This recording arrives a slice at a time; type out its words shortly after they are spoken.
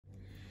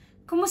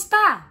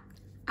Kumusta?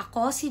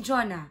 Ako si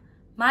Jonah.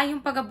 Mayong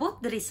pag-abot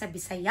diri sa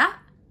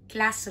Bisaya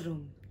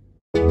Classroom.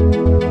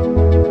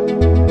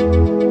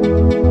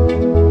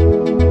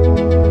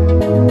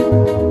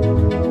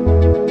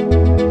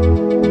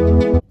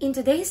 In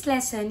today's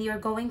lesson, you're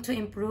going to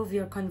improve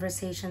your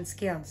conversation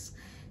skills.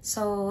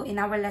 So,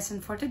 in our lesson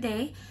for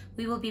today,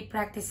 we will be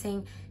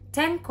practicing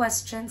 10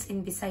 questions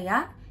in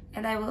Bisaya,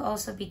 and I will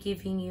also be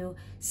giving you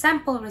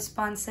sample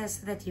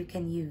responses that you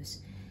can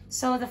use.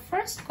 So, the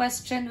first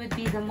question would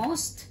be the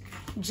most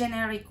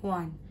generic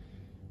one.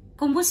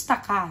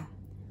 Kumusta ka?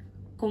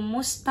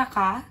 Kumusta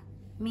ka,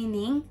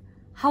 meaning,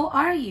 how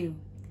are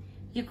you?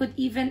 You could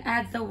even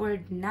add the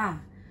word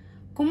na.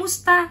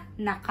 Kumusta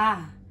na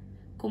ka?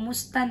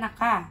 Kumusta na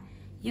ka?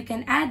 You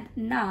can add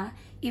na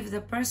if the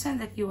person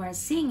that you are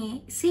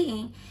seeing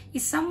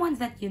is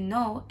someone that you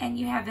know and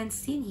you haven't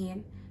seen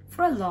him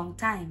for a long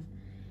time.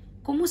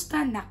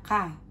 Kumusta na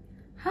ka?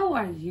 How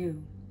are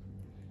you?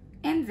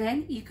 And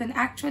then you can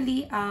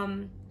actually,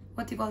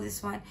 what do you call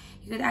this one?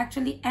 You could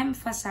actually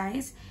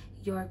emphasize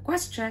your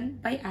question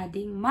by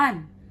adding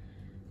man.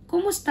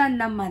 Kumusta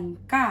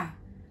naman ka?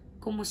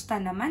 Kumusta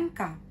naman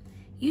ka?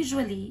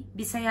 Usually,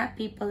 Bisaya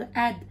people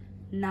add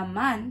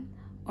naman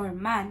or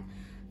man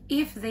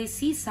if they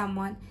see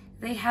someone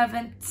they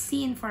haven't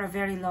seen for a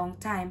very long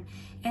time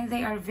and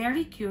they are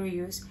very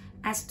curious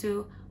as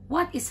to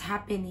what is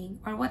happening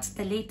or what's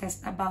the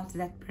latest about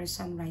that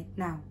person right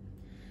now.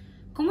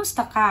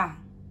 Kumusta ka?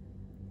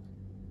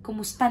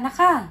 Kumusta na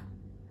ka?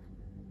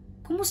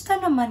 Kumusta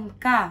naman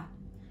ka?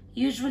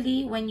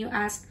 Usually, when you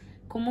ask,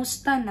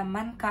 kumusta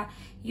naman ka,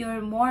 you're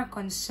more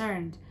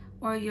concerned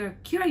or you're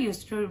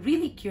curious, you're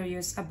really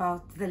curious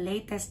about the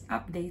latest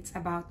updates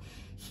about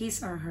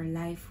his or her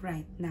life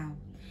right now.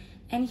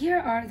 And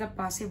here are the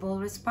possible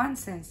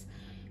responses.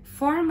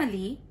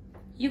 Formally,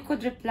 you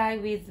could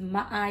reply with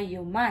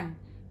maayo man,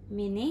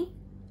 meaning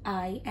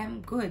I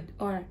am good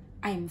or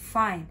I'm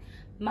fine.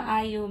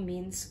 Maayo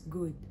means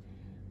good.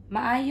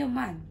 Maayo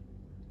man.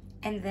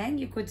 And then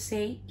you could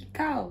say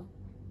ikaw,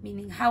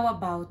 meaning how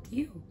about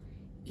you?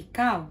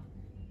 Ikaw.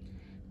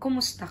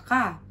 Kumusta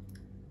ka?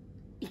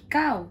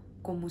 Ikaw,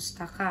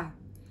 kumusta ka?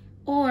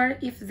 Or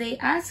if they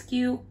ask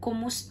you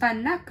kumusta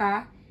na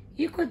ka,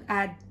 you could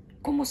add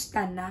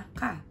kumusta na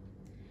ka?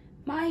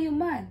 Maayo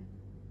man.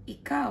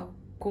 Ikaw,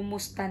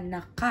 kumusta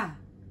na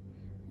ka?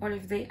 Or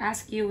if they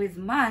ask you with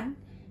man,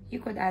 you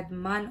could add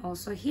man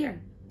also here.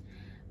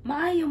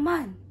 Maayo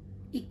man.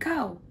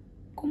 Ikaw,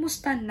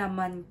 kumusta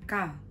naman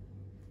ka?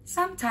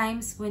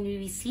 Sometimes when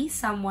we see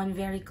someone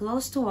very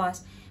close to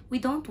us, we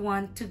don't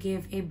want to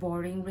give a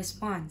boring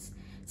response.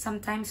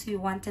 Sometimes we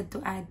wanted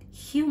to add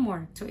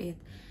humor to it.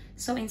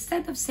 So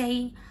instead of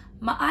saying,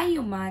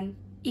 maayo man,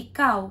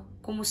 ikaw,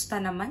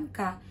 kumusta naman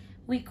ka,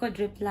 we could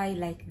reply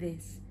like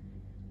this.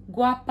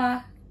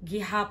 Guwapa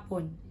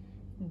gihapon.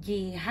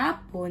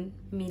 Gihapon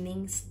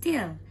meaning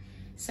still.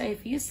 So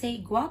if you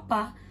say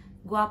guwapa,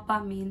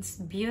 guwapa means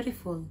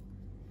beautiful.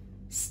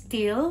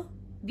 Still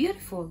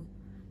beautiful.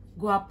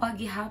 Guwapa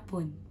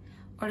gihapon.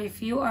 Or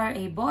if you are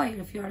a boy,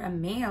 if you are a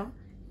male,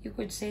 you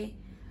could say,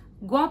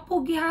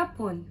 guwapo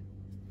gihapon.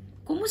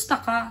 Kumusta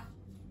ka?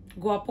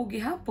 Guwapo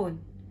gihapon.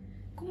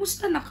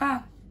 Kumusta na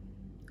ka?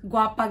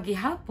 Guwapa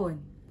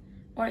gihapon.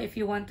 Or if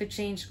you want to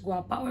change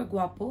guwapa or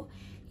guwapo,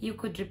 you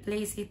could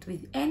replace it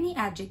with any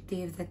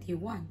adjective that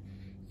you want.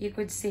 You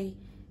could say,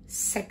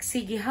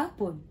 sexy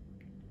gihapon.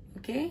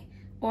 Okay?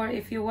 Or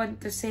if you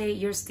want to say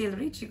you're still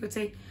rich, you could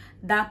say,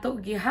 dato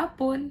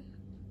gihapon.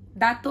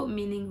 Dato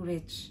meaning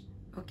rich.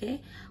 Okay?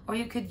 Or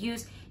you could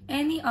use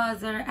any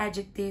other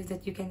adjective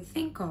that you can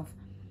think of.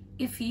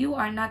 If you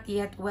are not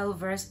yet well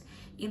versed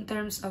in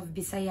terms of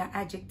Bisaya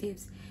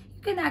adjectives,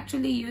 you can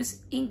actually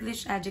use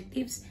English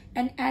adjectives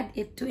and add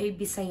it to a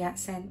Bisaya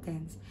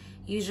sentence.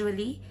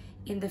 Usually,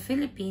 in the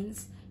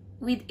Philippines,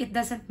 it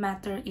doesn't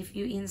matter if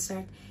you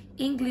insert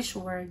English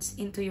words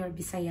into your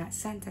Bisaya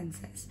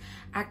sentences.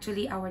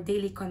 Actually, our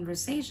daily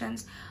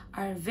conversations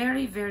are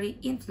very,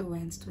 very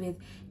influenced with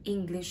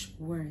English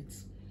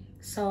words.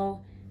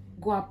 So,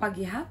 guwapa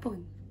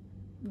gihapon,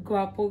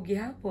 guwapo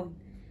gihapon,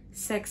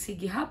 sexy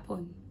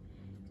gihapon,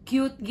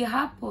 cute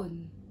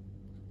gihapon,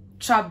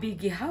 chubby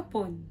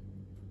gihapon.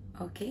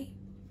 Okay?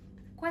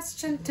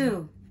 Question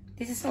 2.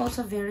 This is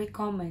also very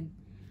common.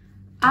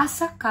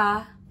 Asa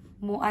ka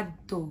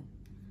moadto?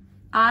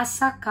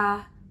 Asa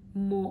ka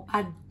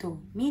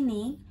moadto?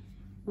 Meaning,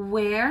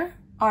 where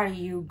are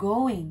you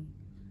going?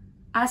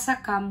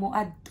 Asa ka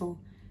moadto?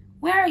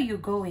 Where are you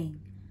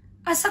going?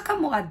 Asa ka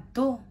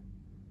moadto?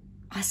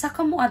 Asa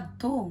ka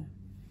moadto?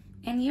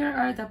 And here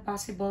are the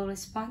possible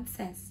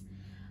responses.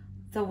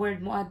 The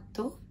word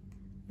moadto.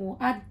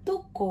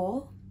 Moadto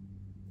ko.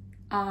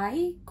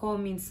 Ko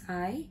means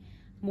I.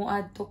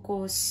 Moadto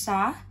ko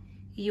sa.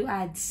 You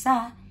add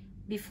sa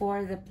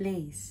before the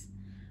place.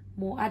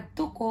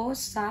 Moadto ko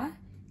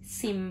sa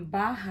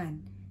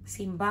simbahan.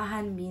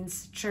 Simbahan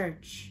means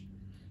church.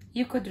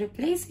 You could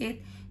replace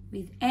it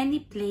with any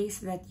place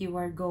that you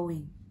are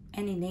going.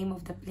 Any name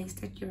of the place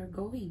that you're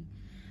going.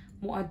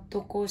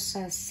 Moadto ko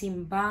sa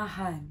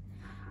simbahan.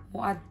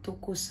 Muadto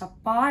ko sa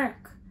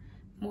park.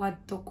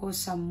 Muadto ko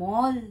sa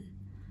mall.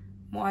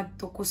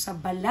 Muadto ko sa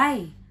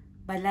balay.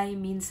 Balay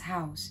means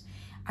house.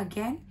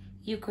 Again,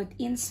 you could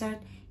insert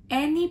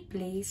any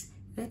place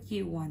that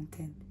you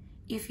wanted.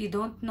 If you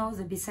don't know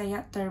the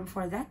Bisaya term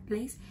for that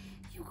place,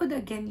 you could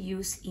again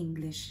use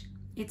English.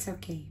 It's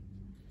okay.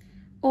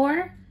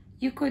 Or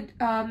you could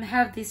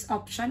have this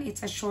option.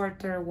 It's a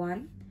shorter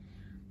one.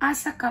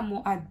 Asa ka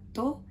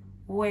moadto?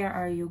 Where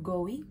are you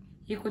going?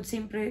 You could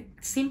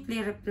simply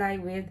reply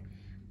with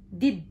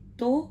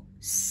didto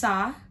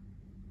sa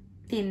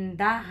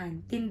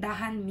tindahan.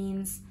 Tindahan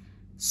means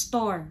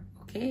store.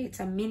 Okay, it's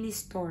a mini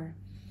store.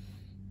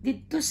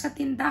 Didto sa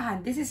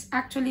tindahan. This is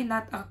actually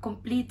not a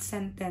complete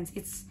sentence.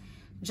 It's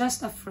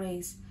just a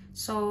phrase.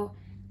 So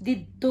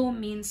didto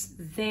means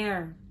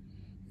there.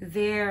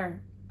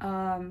 There.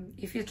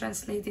 If you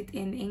translate it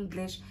in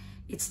English,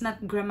 it's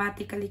not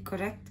grammatically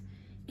correct.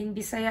 In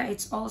Bisaya,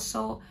 it's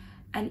also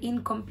an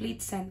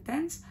incomplete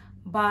sentence,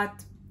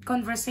 but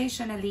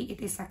conversationally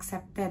it is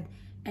accepted,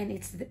 and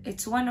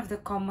it's one of the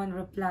common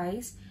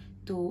replies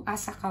to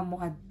asa ka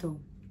moadto.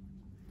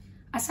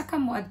 Asa ka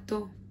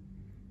moadto?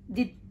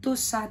 Didto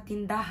sa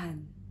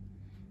tindahan,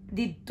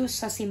 didto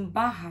sa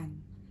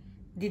simbahan,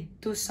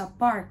 didto sa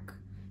park,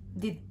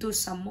 didto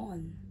sa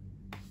mall.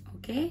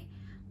 Okay?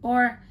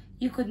 Or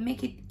you could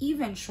make it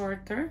even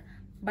shorter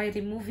by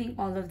removing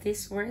all of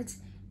these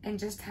words and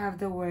just have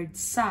the word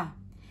sa.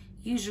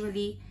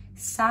 Usually,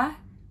 sa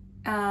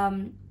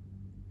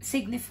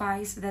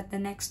signifies that the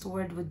next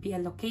word would be a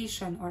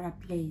location or a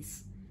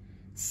place.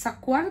 Sa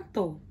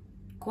kwarto.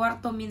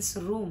 Kwarto means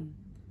room.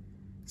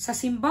 Sa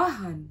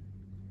simbahan.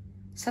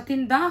 Sa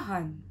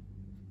tindahan.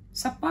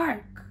 Sa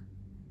park.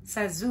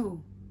 Sa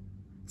zoo.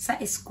 Sa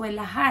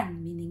eskwelahan,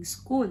 meaning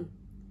school.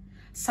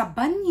 Sa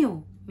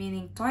banyo,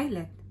 meaning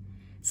toilet.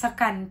 Sa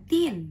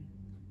canteen.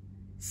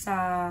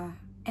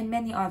 And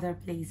many other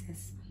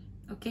places.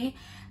 Okay,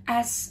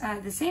 as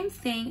the same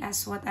thing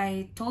as what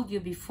I told you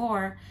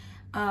before,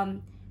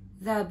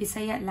 the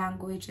Bisaya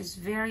language is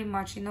very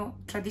much,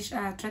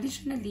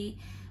 traditionally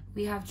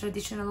we have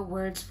traditional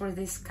words for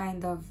this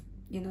kind of,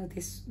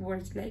 these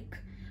words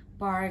like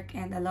park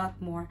and a lot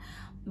more.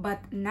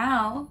 But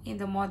now in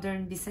the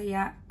modern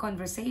Bisaya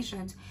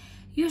conversations,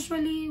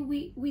 usually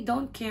we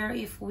don't care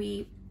if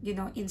we,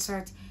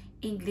 insert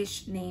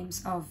English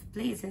names of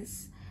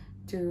places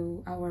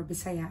to our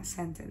Bisaya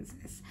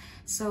sentences.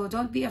 So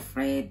don't be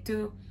afraid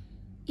to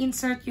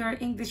insert your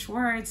English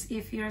words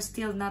if you're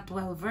still not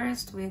well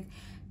versed with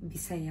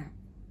Bisaya.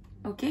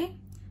 Okay?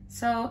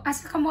 So,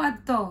 asa ka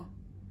moadto?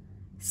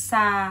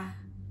 Sa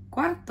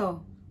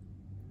kwarto.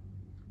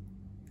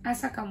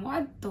 Asa ka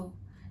moadto?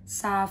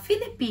 Sa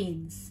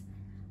Philippines.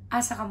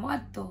 Asa ka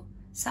moadto?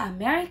 Sa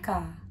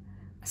America.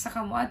 Asa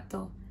ka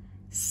moadto?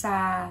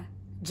 Sa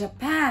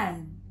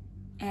Japan.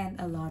 And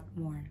a lot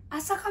more.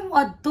 Asa ka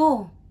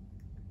moadto?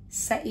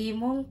 Sa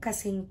imong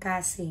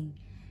kasing-kasing.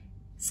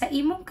 Sa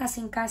imong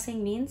kasing-kasing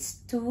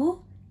means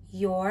to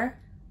your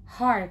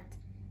heart.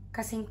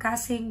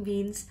 Kasing-kasing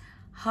means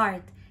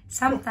heart.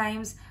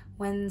 Sometimes,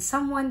 when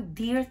someone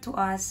dear to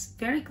us,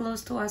 very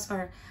close to us,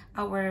 or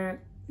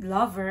our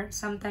lover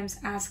sometimes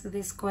ask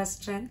this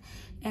question,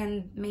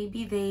 and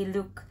maybe they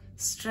look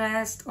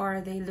stressed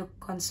or they look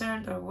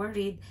concerned or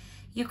worried,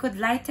 you could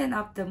lighten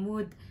up the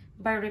mood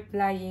by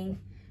replying,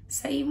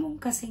 sa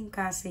imong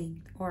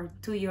kasing-kasing, or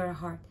to your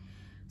heart.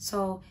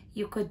 So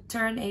you could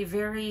turn a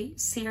very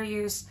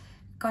serious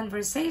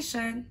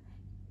conversation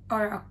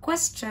or a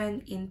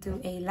question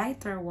into a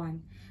lighter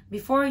one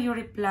before you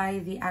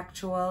reply the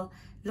actual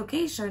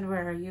location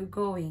where are you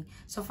going.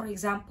 So for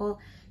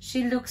example,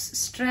 she looks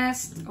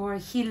stressed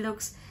or he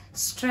looks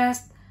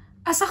stressed.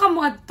 Asa ka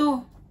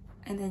moadto?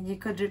 And then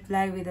you could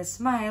reply with a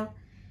smile,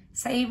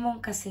 sa imong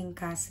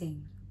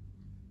kasing-kasing.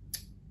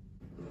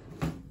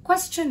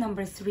 Question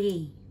number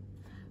 3.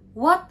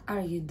 What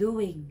are you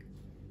doing?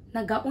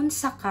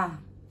 Nagaunsa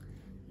ka.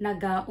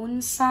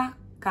 Nagaunsa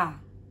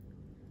ka.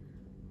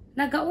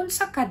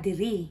 Nagaunsa ka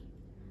diri.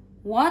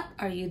 What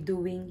are you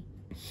doing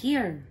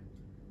here?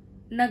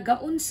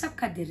 Nagaunsa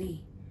ka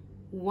diri.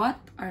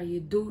 What are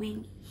you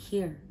doing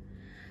here?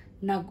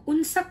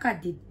 Nagunsa ka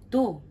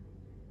didto.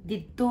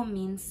 Didto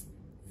means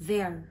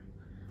there.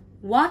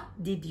 What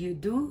did you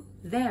do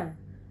there?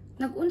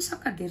 Nagunsa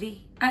ka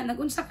diri.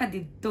 Nagunsa ka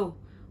didto.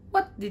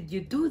 What did you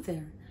do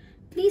there?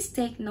 Please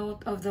take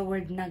note of the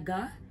word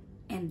naga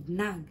and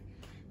nag.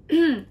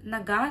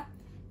 Naga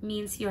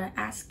means you're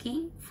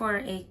asking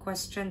for a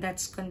question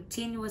that's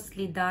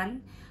continuously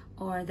done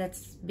or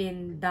that's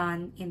been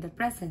done in the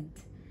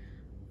present.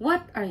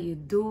 What are you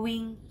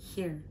doing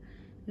here?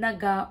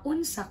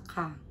 Nagaunsa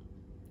ka.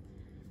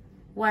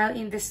 While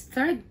in this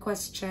third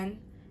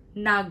question,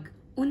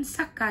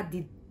 nagunsa ka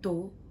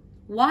didto,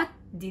 what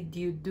did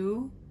you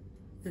do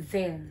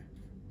there?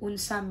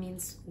 Unsa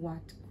means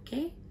what,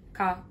 okay?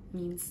 Ka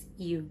means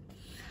you.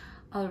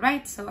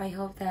 Alright, so I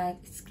hope that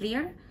it's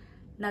clear.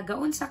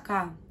 Nagaunsa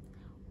ka.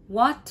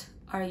 What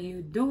are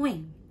you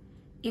doing?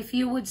 If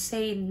you would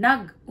say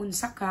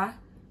nagunsa ka,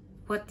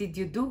 what did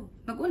you do?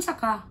 Nagunsa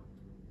ka.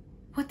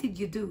 What did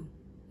you do?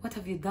 What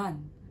have you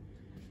done?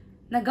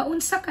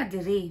 Nagaunsa ka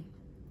diri?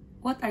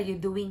 What are you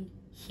doing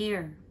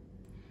here?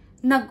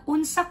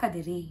 Nagunsa ka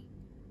diri?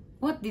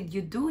 What did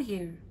you do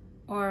here?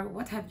 Or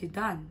what have you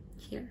done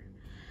here?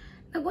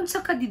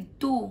 Nagunsa ka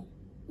didto?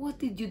 What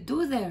did you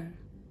do there?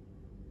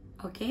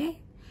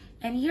 Okay?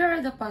 And here are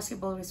the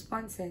possible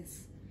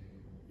responses.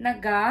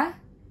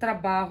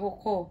 Trabaho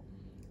ko.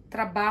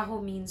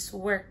 Trabaho means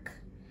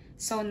work.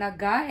 So,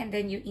 and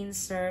then you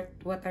insert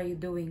what are you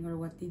doing or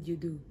what did you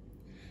do.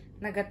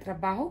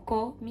 Nagatrabaho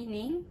ko,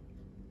 meaning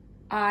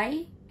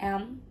I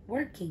am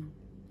working.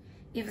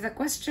 If the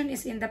question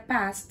is in the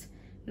past,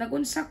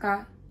 nagunsa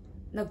ka,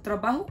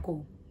 nagtrabaho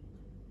ko.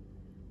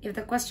 If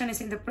the question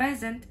is in the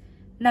present,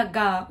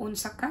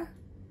 nagaunsa ka,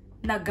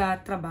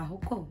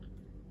 nagatrabaho ko.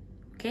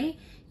 Okay?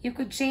 You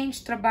could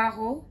change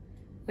trabaho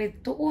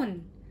with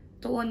tuon.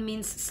 Tuon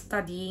means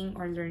studying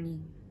or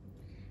learning.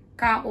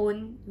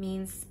 Kaon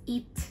means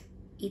eat,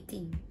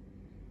 eating.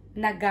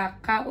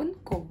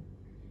 Nagakaon ko.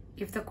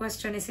 If the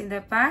question is in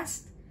the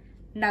past,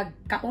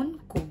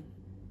 nagkaon ko.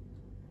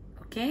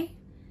 Okay?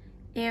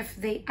 If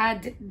they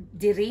add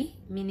diri,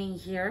 meaning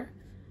here,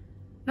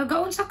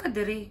 nagaunsa ka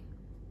diri?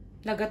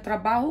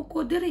 Nagatrabaho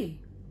ko diri.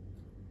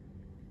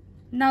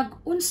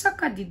 Nagunsa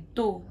ka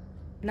didto?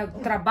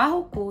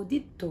 Nagtrabaho ko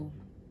didto.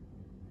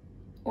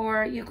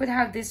 Or you could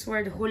have this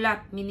word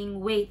hulat,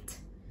 meaning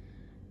wait.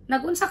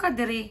 Nagunsa ka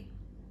diri?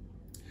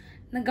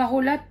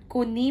 Nagahulat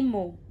ko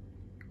nimo.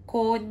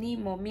 Ko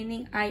nimo,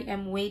 meaning I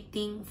am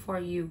waiting for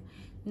you.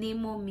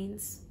 Nimo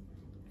means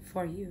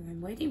for you.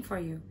 I'm waiting for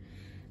you.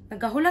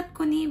 Nagahulat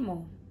ko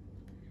nimo.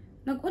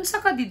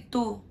 Nagunsa ka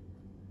didto?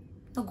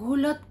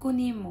 Naghulat ko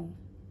nimo.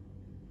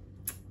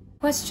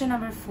 Question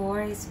number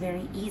 4 is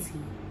very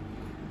easy.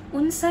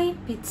 Unsay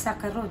pizza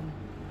karon?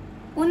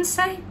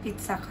 Unsay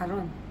pizza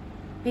karon?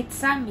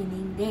 Pizza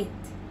meaning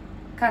date.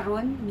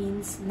 Karon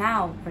means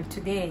now or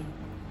today.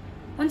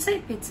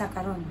 Unsay pizza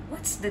karon?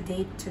 What's the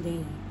date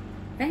today?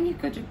 Then you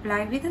could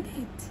reply with the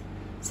date.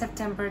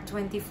 September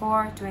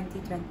 24,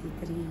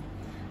 2023.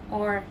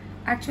 Or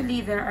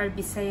actually there are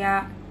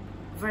Bisaya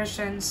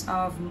versions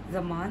of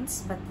the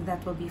months, but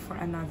that will be for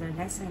another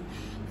lesson.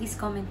 Please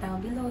comment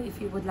down below if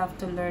you would love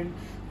to learn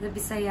the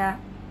Bisaya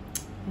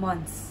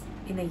months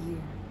in a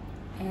year.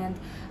 And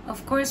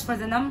of course, for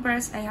the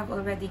numbers, I have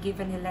already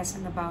given a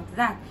lesson about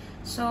that.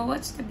 So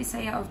what's the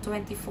Bisaya of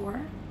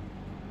 24?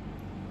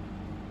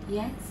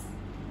 Yes.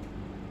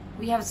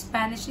 We have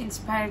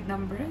Spanish-inspired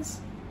numbers.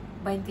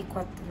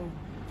 24.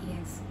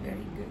 Yes,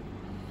 very good.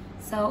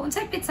 So,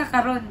 unsay pizza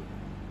karon?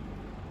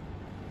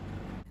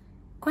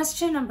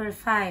 Question number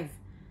 5.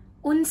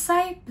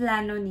 Unsay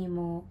plano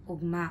nimo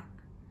ugma?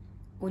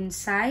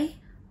 Unsay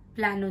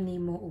plano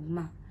nimo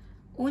ugma?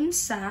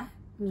 Unsa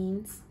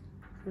means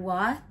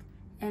what,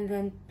 and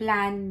then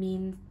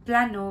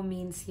plano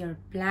means your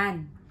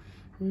plan.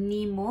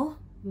 Nimo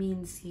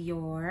means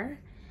your.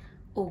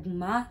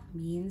 Ugma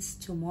means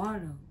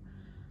tomorrow.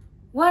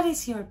 What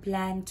is your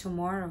plan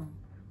tomorrow?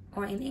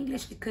 Or in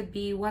English, it could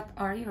be, what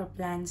are your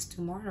plans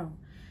tomorrow?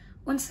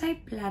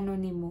 Unsay plano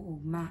nimo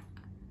ugma?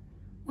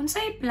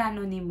 Unsay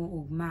plano nimo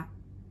ugma?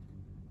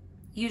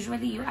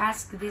 Usually, you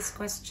ask this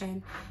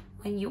question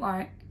when you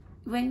are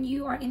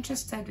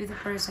interested with a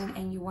person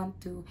and you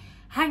want to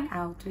hang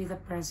out with a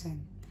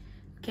person.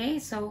 Okay,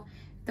 so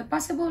the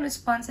possible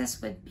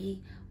responses would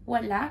be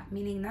wala,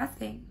 meaning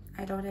nothing.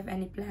 I don't have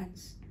any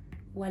plans.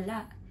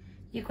 Wala.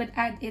 You could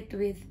add it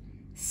with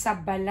sa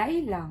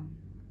balay lang.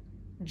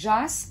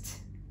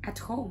 Just at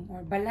home,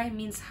 or balay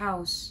means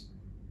house.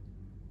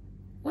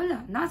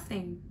 Wala,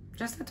 nothing.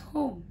 Just at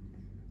home.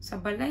 Sa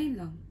balay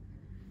lang.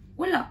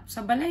 Wala,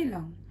 sa balay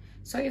lang.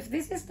 So if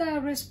this is the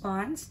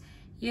response,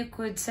 you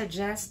could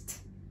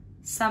suggest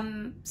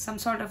some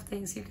sort of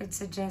things. You could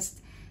suggest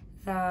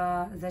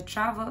the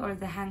travel or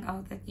the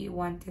hangout that you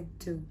wanted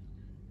to.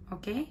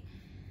 Okay?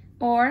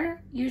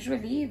 Or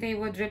usually they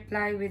would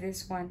reply with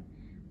this one.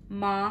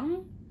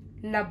 Mang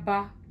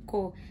laba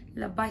ko.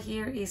 Laba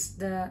here is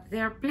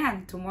their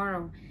plan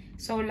tomorrow.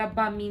 So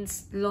laba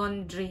means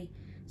laundry.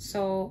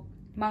 So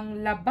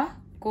mang laba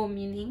ko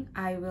meaning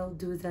I will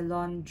do the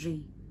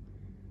laundry.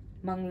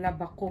 Mang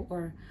laba ko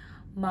or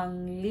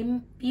mang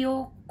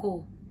limpyo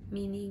ko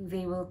meaning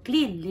they will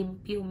clean.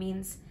 Limpyo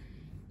means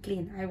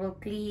clean. I will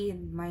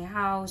clean my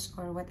house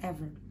or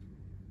whatever.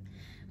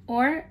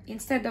 Or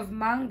instead of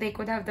mang, they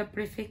could have the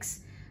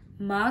prefix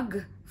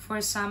mag for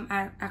some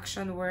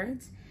action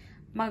words.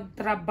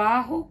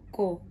 Magtrabaho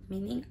ko,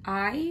 meaning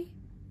I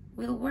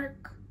will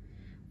work.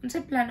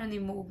 Unsay plano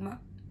nimo ugma?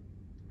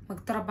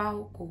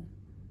 Magtrabaho ko.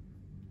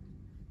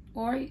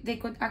 Or they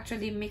could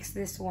actually mix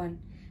this one.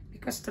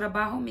 Because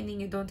trabaho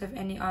meaning you don't have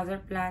any other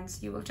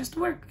plans. You will just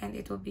work and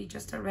it will be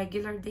just a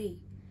regular day.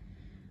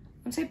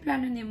 Unsay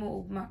plano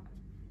nimo ugma?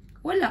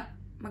 Wala.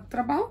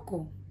 Magtrabaho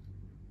ko.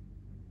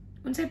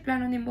 Unsay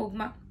plano nimo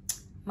ugma?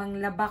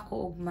 Manglaba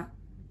ko ugma.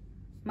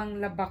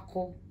 Manglaba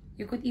ko.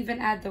 You could even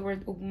add the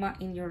word ugma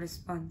in your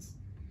response.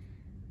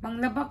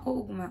 Manglaba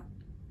ko ugma.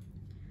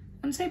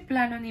 Unsay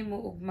plano nimo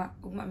ugma?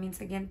 Ugma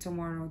means again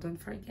tomorrow, don't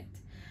forget.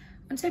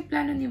 Unsay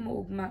plano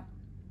nimo ugma?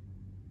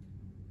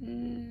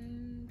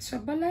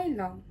 Sa balay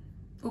lang.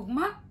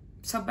 Ugma,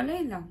 sa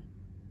balay lang.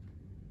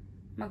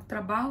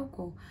 Magtrabaho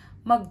ko.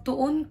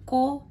 Magtuon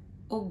ko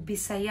og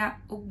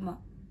Bisaya ugma.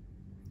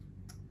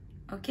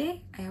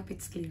 Okay? I hope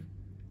it's clear.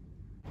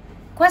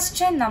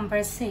 Question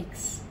number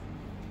 6.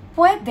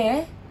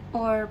 Pwede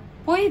or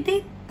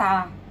pwede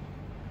ta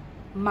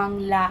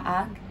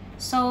manglaag?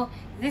 So,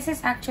 this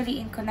is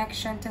actually in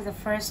connection to the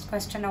first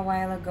question a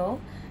while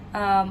ago.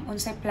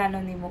 Unsay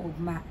plano nimo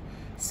ugma?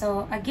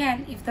 So,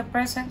 again, if the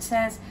person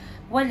says,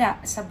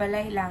 wala, sa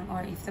balay lang,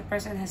 or if the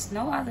person has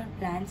no other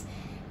plans,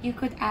 you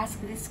could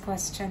ask this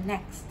question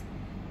next.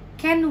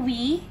 Can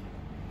we,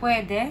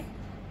 pwede,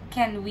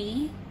 can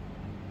we,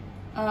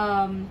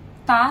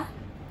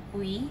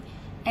 we,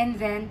 and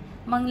then,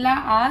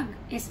 manglaag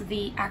is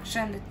the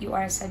action that you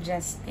are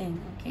suggesting,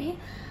 okay?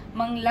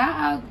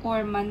 Manglaag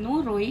or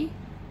manuroy,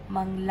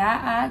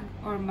 manglaag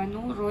or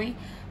manuroy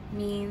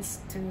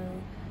means to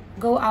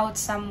go out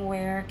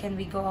somewhere. Can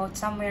we go out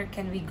somewhere?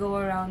 Can we go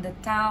around the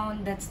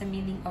town? That's the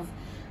meaning of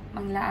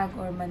manglaag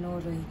or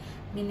manuroy.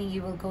 Meaning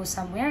you will go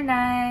somewhere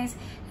nice.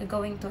 You're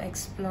going to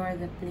explore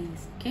the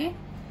place. Okay?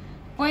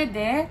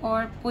 Pwede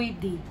or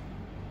pwede.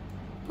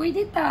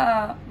 Pwede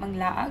ta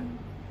manglaag.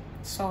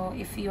 So,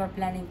 if you are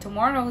planning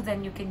tomorrow,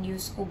 then you can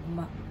use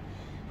ugma.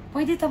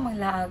 Pwede ta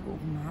manglaag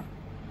ugma.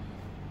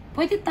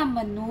 Pwede ta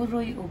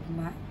manuroy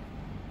ugma.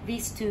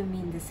 These two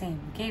mean the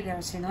same. Okay? They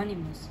are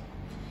synonymous.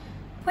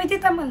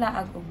 Pwede ta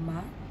malaag ugma,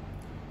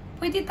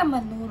 pwede ta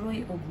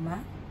manuroy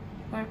ugma,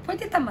 or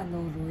pwede ta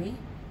manuroy.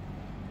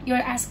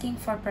 You're asking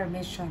for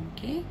permission,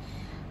 okay?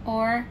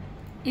 Or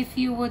if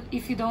you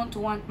don't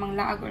want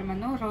manglaag or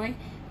manuroy,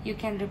 you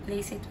can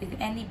replace it with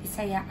any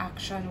Bisaya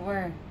action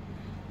word.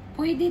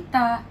 Pwede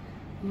ta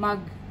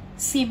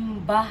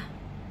magsimba.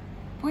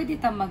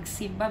 Pwede ta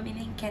magsimba,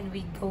 meaning can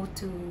we go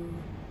to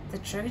the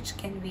church?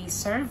 Can we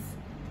serve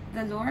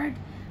the Lord?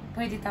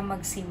 Pwede ta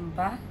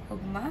magsimba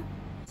ugma.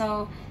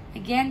 So,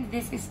 again,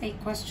 this is a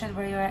question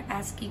where you're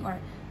asking, or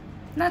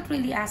not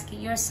really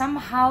asking, you're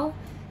somehow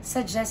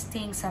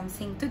suggesting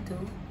something to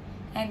do,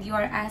 and you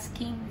are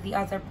asking the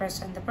other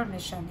person the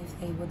permission if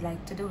they would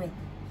like to do it.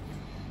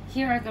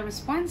 Here are the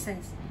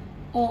responses.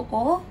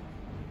 Oo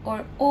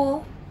or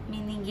o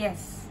meaning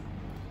yes.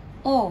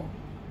 O,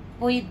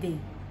 pwede.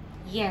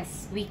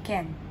 Yes, we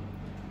can.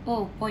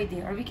 O,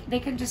 pwede. Or they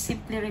can just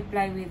simply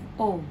reply with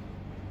o.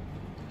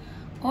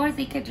 Or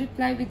they could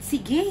reply with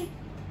sige.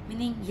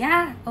 Meaning,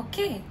 yeah,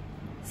 okay.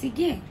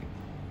 Sige.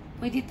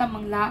 Pwede ta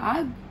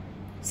manglaag?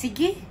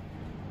 Sige.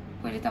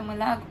 Pwede ta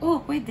manglaag?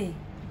 Oh, pwede.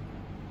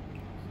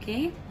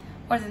 Okay?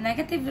 Or the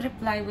negative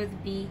reply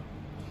would be,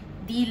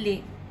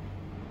 dili.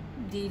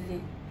 Dili.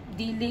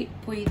 Dili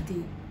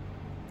pwede.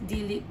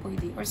 Dili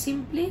pwede. Or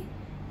simply,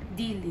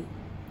 dili.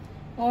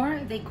 Or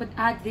they could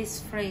add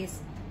this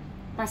phrase,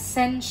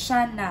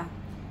 pasensya na.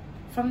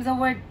 From the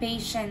word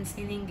patience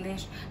in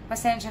English,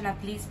 pasensya na,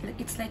 please.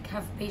 It's like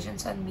have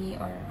patience on me,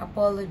 or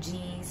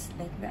apologies,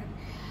 like that.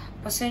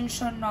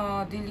 Pasensya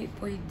na, dili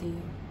pwede.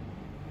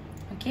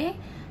 Okay?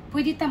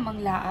 Pwede ta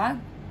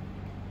manglaag?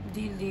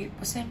 Dili.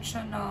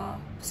 Pasensya na.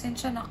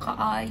 Pasensya na,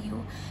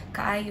 kaayo.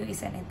 Kaayo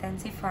is an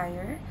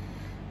intensifier.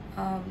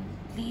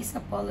 Please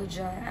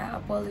apologize.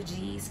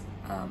 Apologies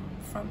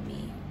from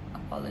me.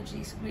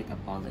 Apologies. Great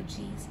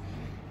apologies.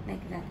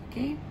 Like that.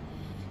 Okay?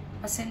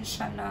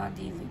 Pasensya na,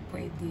 dili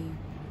pwede.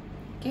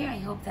 Okay, I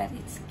hope that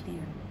it's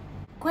clear.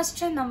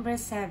 Question number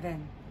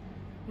 7.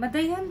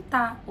 Madayon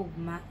ta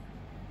ugma?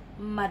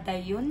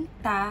 Madayon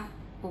ta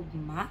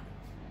ugma?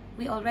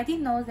 We already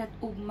know that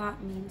ugma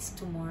means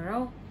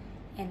tomorrow.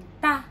 And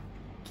ta,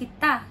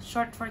 kita,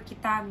 short for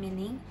kita,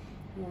 meaning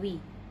we.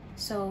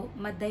 So,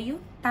 madayon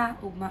ta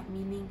ugma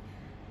meaning,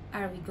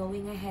 are we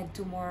going ahead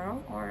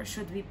tomorrow? Or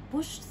should we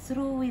push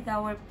through with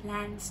our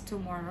plans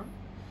tomorrow?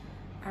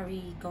 Are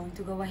we going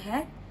to go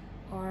ahead?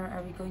 Or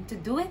are we going to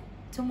do it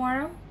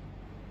tomorrow?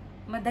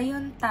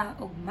 Madayon ta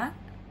ugma?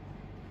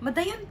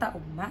 Madayon ta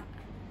ugma?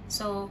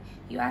 So,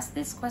 you ask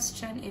this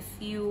question if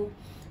you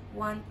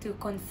want to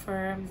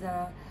confirm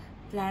the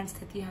plans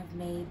that you have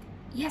made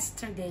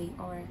yesterday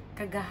or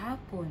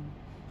kagahapon.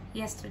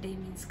 Yesterday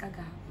means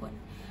kagahapon.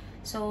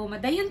 So,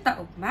 madayon ta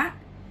ugma?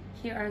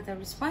 Here are the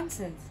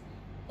responses.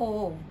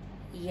 O,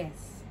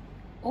 yes.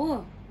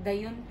 O,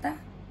 dayon ta?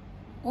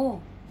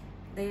 O,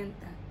 dayon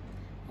ta.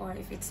 Or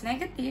if it's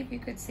negative, you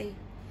could say,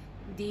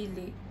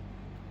 dili.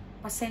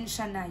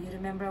 Pasensya na. You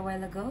remember a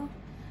while ago?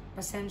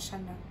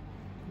 Pasensya na.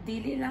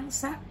 Dili lang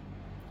sa.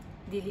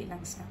 Dili lang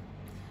sa.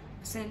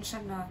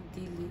 Pasensya na,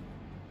 dili.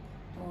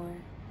 Or,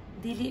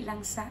 dili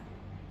lang sa.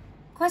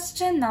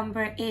 Question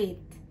number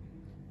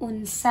 8.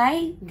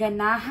 Unsay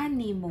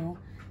ganahan nimo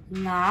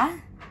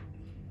nga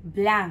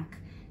blank.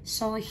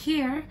 So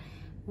here,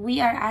 we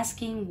are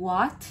asking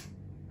what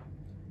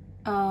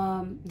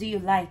do you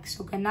like?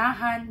 So,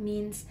 ganahan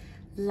means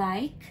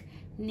like,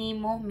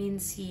 nimo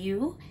means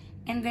you,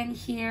 and then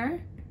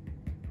here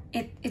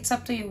it's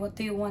up to you. What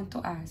do you want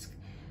to ask?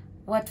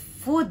 What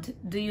food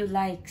do you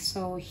like?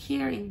 So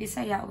here in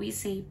Bisaya we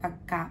say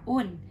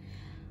pagkaon.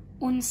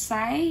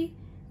 Unsay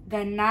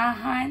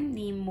ganahan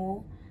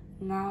nimo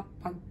nga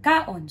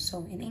pagkaon.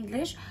 So, in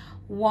English,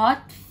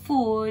 what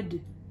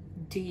food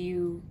do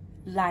you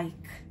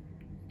like?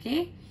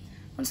 Okay?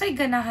 Unsay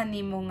ganahan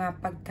nimo nga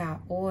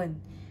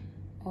pagkaon?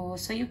 Oh,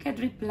 so you can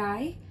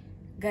reply,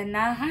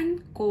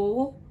 ganahan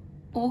ko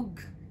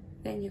og.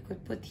 Then you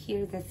could put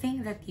here the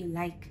thing that you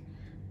like.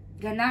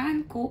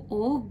 Ganahan ko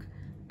og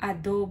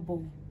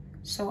adobo.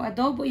 So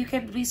adobo, you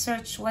can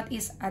research what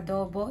is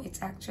adobo.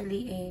 It's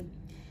actually a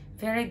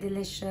very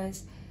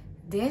delicious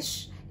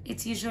dish.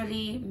 It's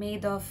usually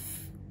made of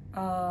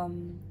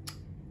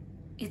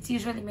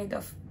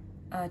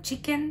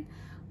chicken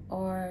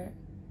or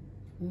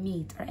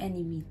meat or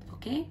any meat.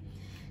 Okay,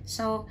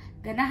 so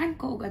ganahan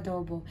ko og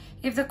adobo.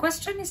 If the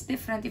question is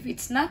different, if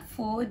it's not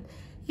food,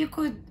 you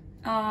could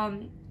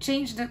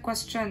change the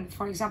question.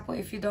 For example,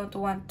 if you don't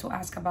want to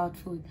ask about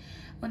food,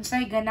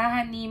 unsay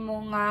ganahan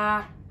nimo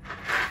nga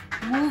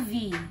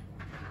movie?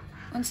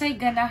 Unsay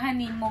ganahan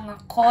nimo nga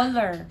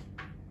color?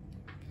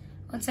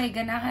 Unsay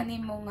ganahan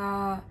nimo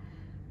nga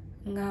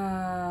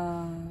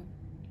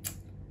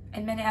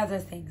and many other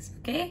things.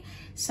 Okay,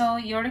 so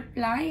the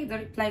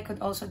reply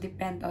could also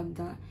depend on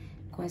the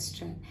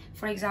question.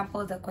 For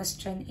example, the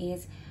question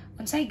is,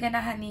 unsay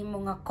ganahan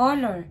nimo nga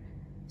color?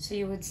 So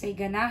you would say,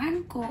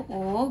 ganahan ko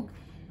og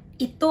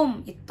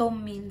itom. Itom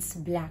means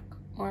black.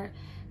 Or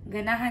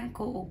ganahan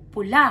ko og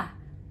pula.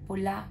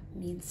 Pula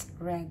means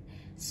red.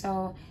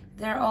 So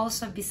there are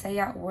also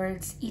Bisaya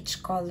words,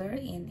 each color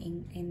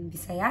in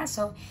Bisaya.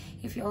 So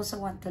if you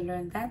also want to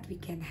learn that, we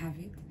can have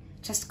it.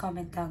 Just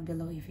comment down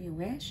below if you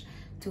wish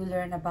to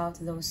learn about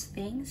those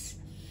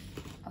things.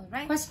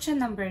 Alright. Question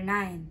number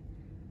 9.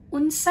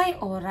 Unsay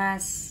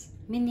oras?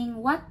 Meaning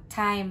what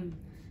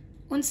time?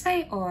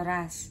 Unsay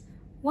oras?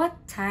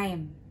 What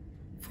time?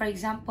 For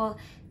example,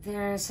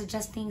 they're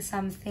suggesting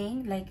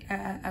something like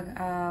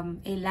a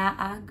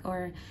laag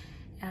or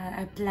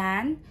a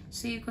plan.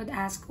 So you could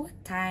ask, what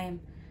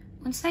time?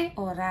 Unsay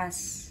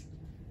oras?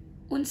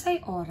 Unsay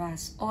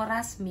oras?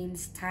 Oras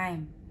means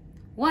time.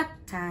 What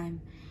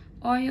time?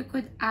 Or you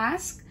could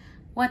ask,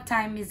 what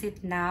time is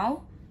it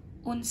now?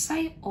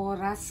 Unsay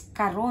oras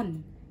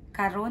karon?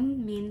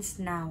 Karon means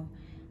now.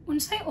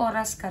 Unsay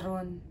oras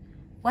karon?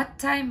 What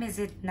time is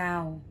it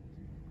now?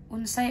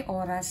 Unsay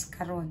oras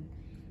karon?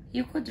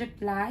 You could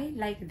reply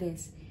like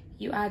this.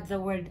 You add the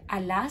word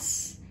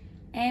alas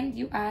and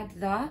you add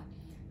the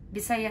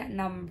Bisaya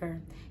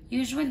number.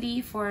 Usually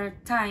for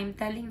time,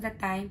 telling the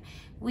time,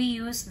 we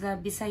use the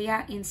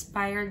Bisaya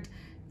inspired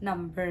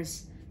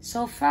numbers.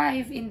 So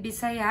 5 in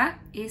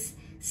Bisaya is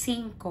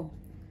 5.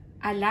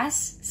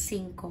 Alas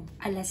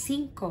 5. Alas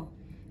 5.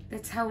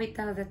 That's how we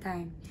tell the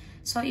time.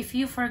 So if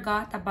you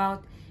forgot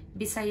about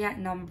Bisaya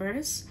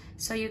numbers,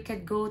 so you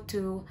can go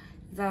to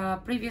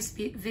the previous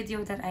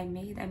video that I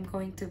made. I'm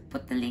going to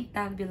put the link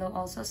down below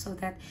also so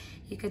that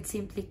you could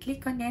simply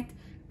click on it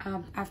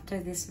after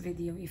this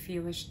video if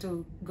you wish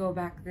to go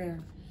back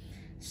there.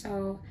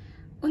 So,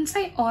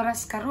 unsay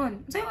oras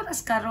karon? Unsay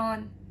oras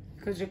karon?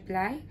 You could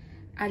reply,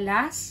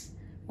 alas,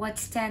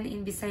 what's 10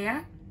 in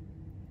Bisaya?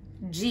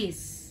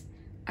 Gis.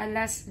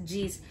 Alas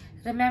gis.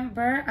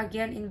 Remember,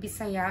 again in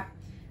Bisaya,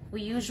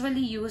 we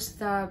usually use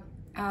the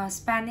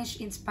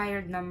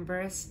Spanish-inspired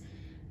numbers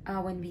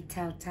when we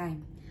tell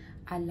time.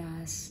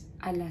 Alas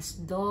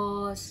 2,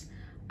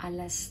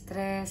 alas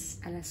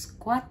 3, alas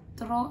 4,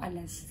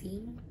 alas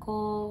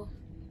 5,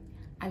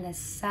 alas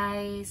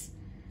 6.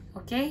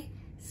 Okay?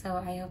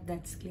 So, I hope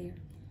that's clear.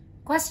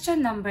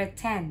 Question number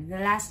 10, the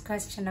last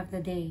question of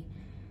the day.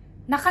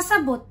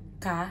 Nakasabot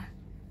ka?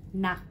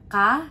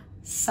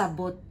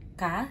 Nakasabot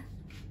ka?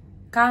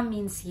 Ka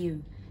means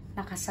you.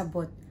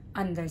 Nakasabot.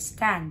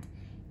 Understand.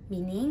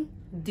 Meaning,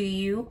 do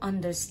you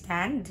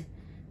understand?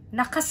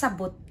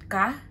 Nakasabot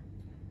ka?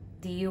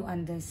 Do you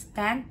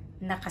understand?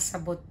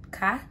 Nakasabot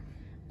ka?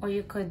 Or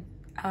you could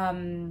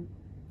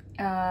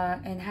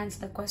enhance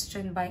the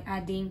question by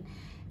adding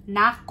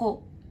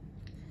nako.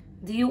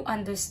 Do you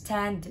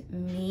understand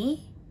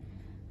me?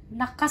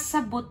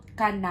 Nakasabot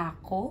ka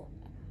nako?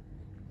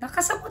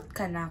 Nakasabot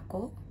ka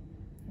nako?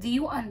 Do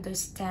you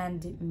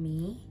understand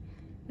me?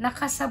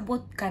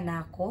 Nakasabot ka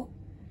nako?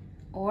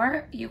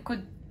 Or you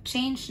could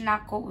change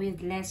nako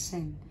with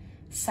lesson.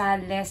 Sa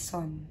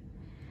lesson.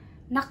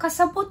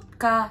 Nakasabot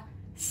ka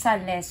sa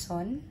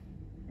lesson?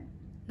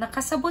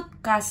 Nakasabot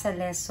ka sa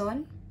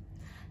lesson?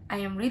 I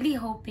am really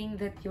hoping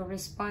that your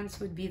response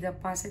would be the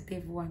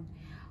positive one.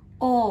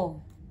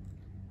 Oh,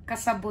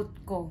 kasabot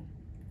ko.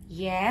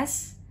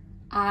 Yes,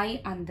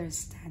 I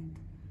understand.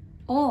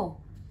 Oh,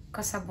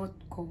 kasabot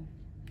ko.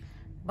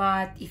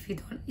 But if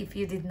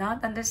you did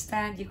not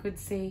understand, you could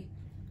say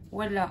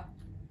wala.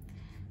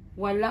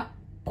 Wala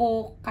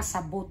ko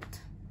kasabot.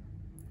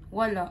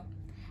 Wala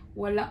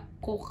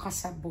ko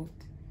kasabot.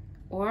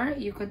 Or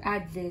you could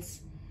add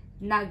this,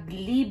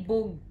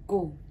 naglibog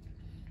ko.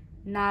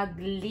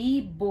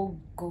 Naglibog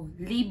ko.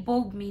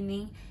 Libog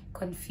meaning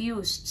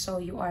confused. So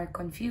you are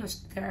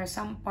confused. There are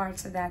some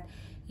parts that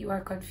you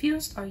are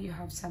confused or you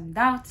have some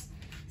doubts.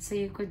 So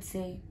you could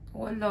say,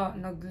 wala,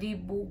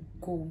 naglibog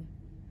ko.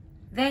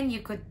 Then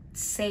you could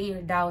say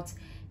your doubts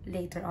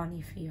later on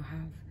if you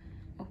have.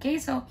 Okay,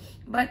 so,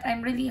 but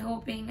I'm really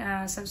hoping,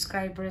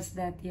 subscribers,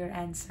 that your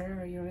answer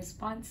or your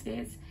response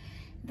is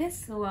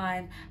this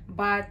one.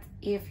 But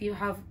if you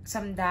have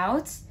some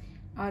doubts,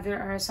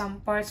 there are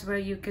some parts where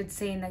you could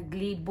say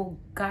naglibog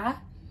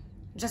ka.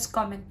 Just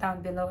comment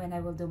down below and I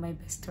will do my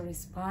best to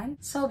respond.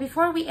 So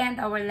before we end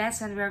our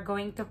lesson, we're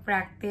going to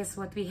practice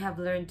what we have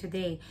learned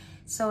today.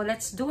 So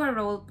let's do a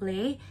role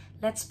play.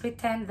 Let's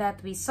pretend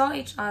that we saw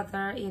each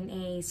other in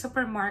a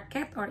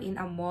supermarket or in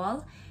a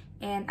mall,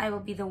 and I will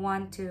be the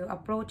one to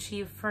approach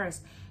you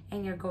first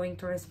and you're going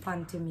to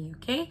respond to me,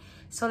 okay?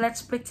 So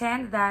let's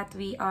pretend that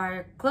we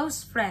are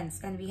close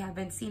friends and we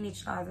haven't seen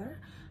each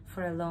other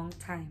for a long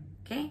time,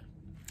 okay?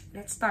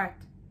 Let's start.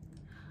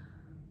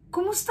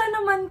 Kumusta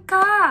naman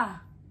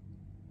ka?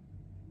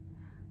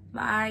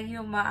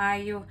 Maayo,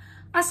 maayo.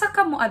 Asa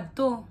ka mo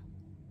adto?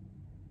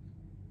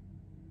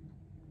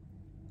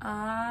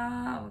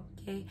 Ah,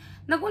 okay.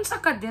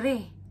 Nagunsa ka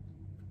dire?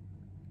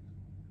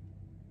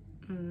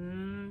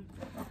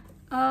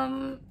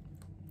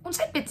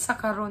 Unsay pizza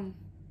karon?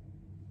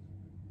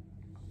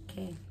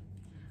 Okay.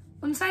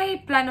 Unsay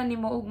plano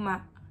nimo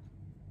ugma?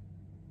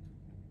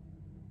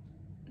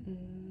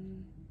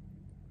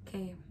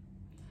 Okay.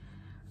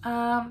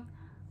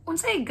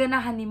 Unsay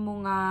ganahan nimo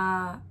nga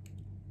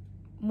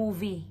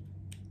movie?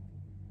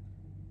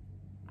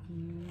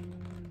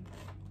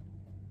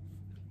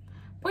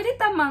 Pwede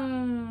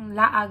tamang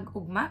laag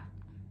ugma?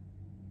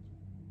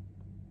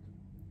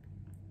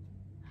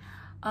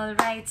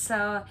 Alright,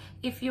 so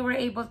if you were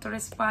able to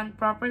respond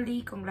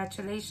properly,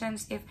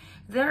 congratulations. If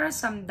there are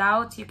some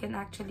doubts, you can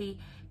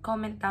actually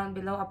comment down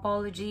below.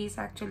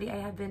 Apologies, actually I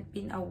haven't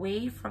been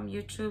away from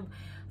YouTube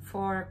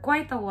for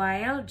quite a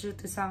while due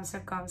to some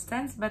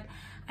circumstance, but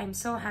I'm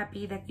so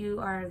happy that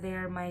you are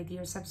there, my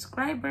dear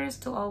subscribers,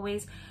 to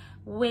always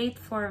wait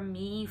for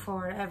me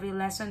for every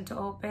lesson to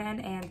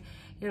open, and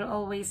you're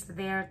always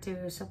there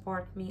to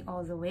support me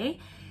all the way.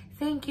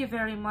 Thank you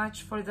very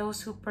much for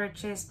those who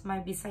purchased my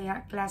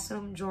Bisaya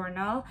Classroom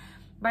Journal.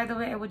 By the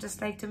way, I would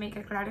just like to make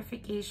a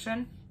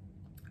clarification.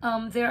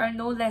 There are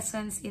no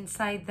lessons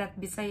inside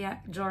that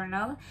Bisaya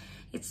Journal.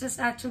 It's just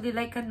actually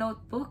like a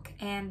notebook,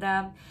 and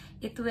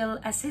it will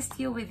assist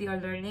you with your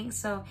learning.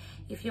 So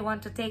if you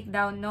want to take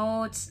down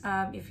notes,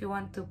 if you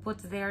want to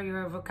put there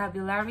your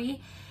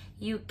vocabulary,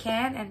 you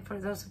can. And for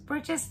those who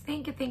purchased,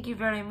 thank you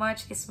very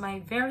much. It's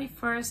my very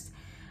first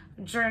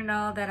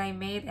journal that I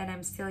made, and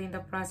I'm still in the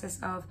process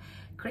of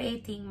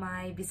creating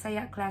my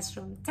Bisaya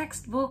Classroom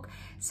textbook.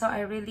 So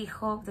I really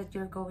hope that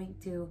you're going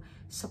to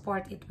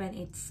support it when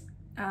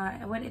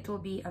it will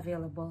be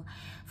available.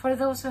 For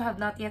those who have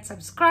not yet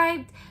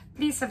subscribed,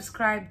 please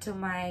subscribe to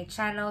my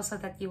channel so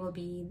that you will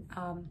be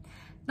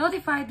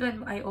notified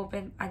when I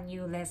open a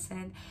new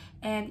lesson.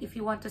 And if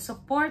you want to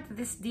support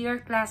this dear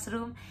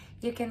classroom,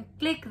 you can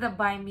click the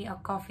Buy Me a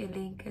Coffee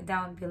link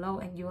down below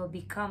and you will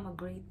become a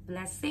great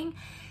blessing.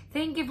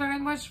 Thank you very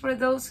much for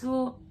those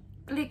who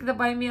clicked the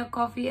Buy Me a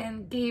Coffee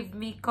and gave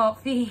me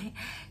coffee.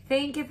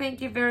 Thank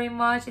you very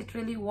much. It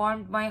really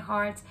warmed my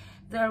heart.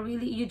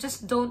 You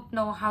just don't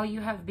know how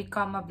you have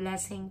become a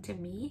blessing to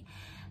me,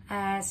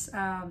 as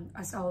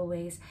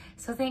always.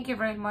 So thank you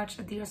very much,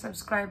 dear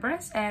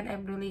subscribers, and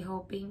I'm really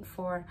hoping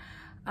for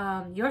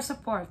your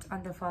support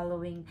on the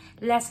following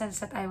lessons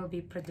that I will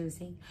be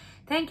producing.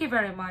 Thank you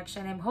very much,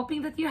 and I'm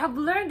hoping that you have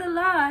learned a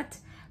lot.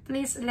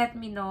 Please let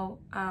me know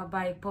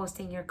by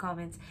posting your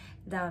comments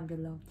down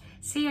below.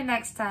 See you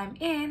next time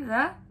in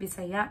the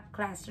Bisaya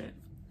Classroom.